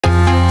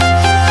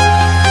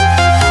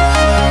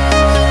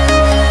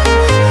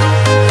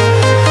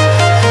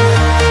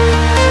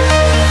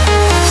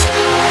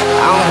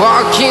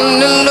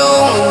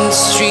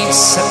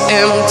streets so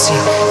empty.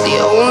 The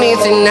only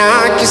thing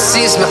I can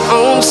see is my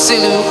own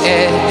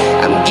silhouette.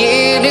 I'm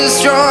getting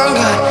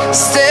stronger,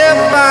 step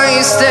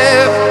by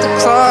step. The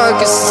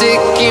clock is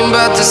ticking,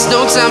 but there's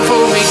no time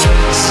for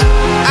regrets.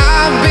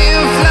 I've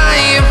been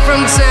flying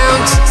from town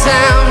to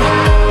town,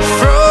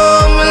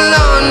 from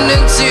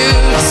London to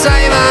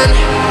Taiwan.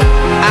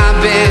 I've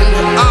been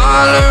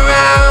all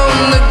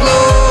around the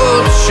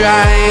globe,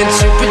 trying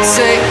to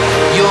protect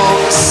your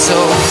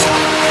soul.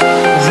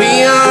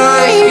 We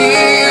are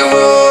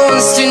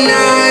heroes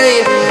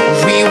tonight.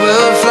 We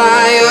will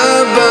fly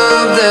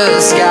above the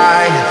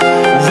sky.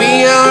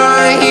 We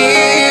are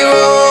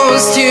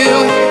heroes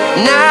tonight.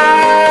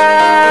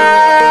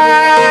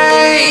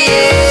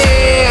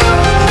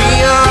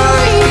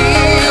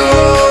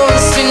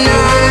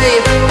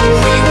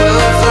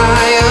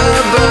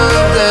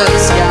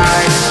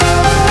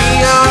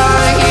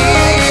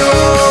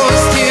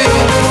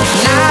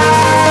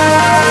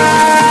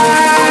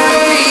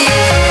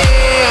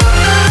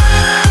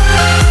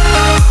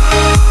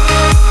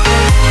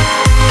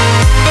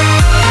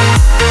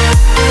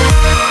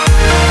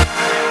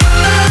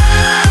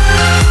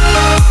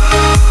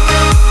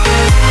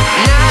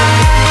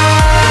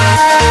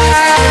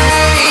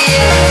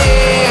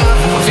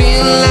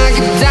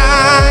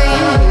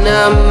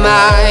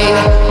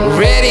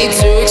 Ready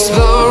to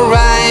explore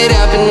right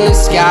up in the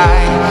sky.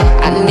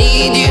 I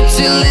need you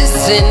to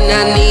listen,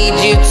 I need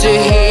you to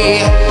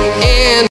hear.